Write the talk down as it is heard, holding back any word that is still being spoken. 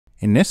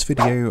In this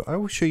video, I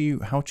will show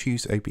you how to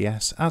use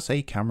OBS as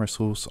a camera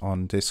source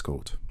on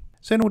Discord.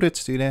 So in order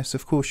to do this,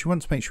 of course, you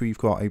want to make sure you've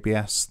got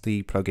OBS,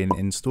 the plugin,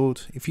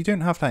 installed. If you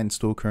don't have that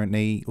installed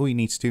currently, all you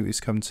need to do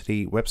is come to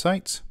the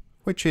website,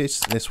 which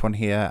is this one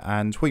here.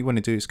 And what you want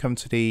to do is come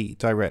to the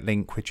direct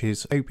link, which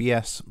is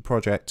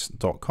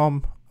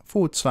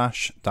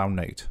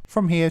obsproject.com/download.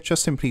 From here,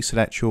 just simply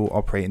select your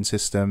operating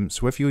system.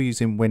 So whether you're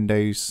using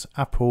Windows,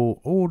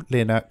 Apple, or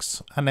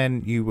Linux, and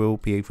then you will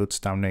be able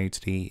to download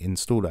the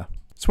installer.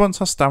 So once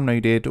that's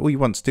downloaded, all you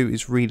want to do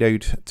is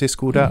reload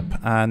Discord up,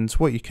 and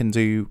what you can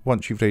do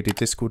once you've loaded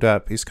Discord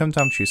up is come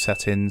down to your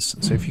settings.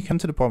 So if you come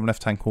to the bottom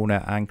left hand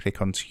corner and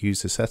click on to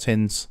user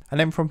settings, and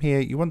then from here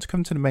you want to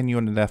come to the menu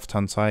on the left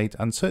hand side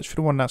and search for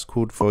the one that's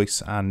called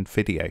voice and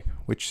video,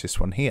 which is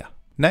this one here.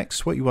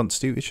 Next, what you want to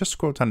do is just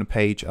scroll down the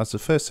page, as the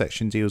first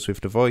section deals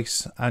with the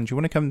voice, and you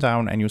want to come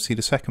down and you'll see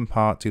the second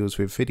part deals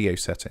with video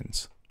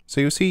settings. So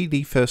you'll see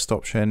the first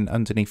option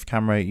underneath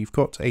camera, you've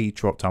got a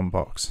drop down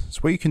box. So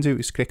what you can do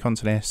is click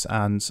onto this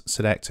and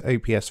select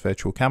OBS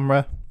virtual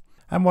camera.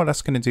 And what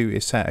that's going to do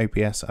is set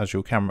OBS as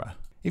your camera.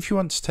 If you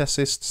want to test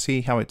this to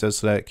see how it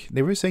does look,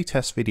 there is a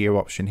test video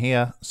option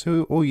here.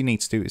 So all you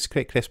need to do is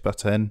click this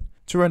button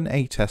to run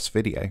a test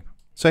video.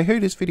 So I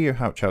hope this video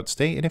helped you out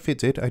today, and if it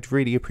did, I'd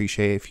really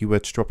appreciate it if you were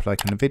to drop a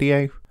like on the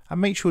video. And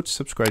make sure to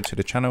subscribe to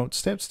the channel to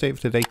stay up to date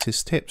with the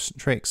latest tips,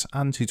 tricks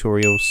and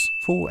tutorials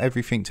for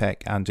everything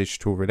tech and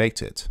digital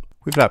related.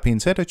 With that being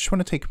said, I just want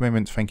to take a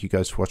moment to thank you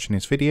guys for watching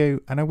this video,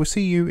 and I will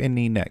see you in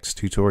the next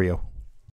tutorial.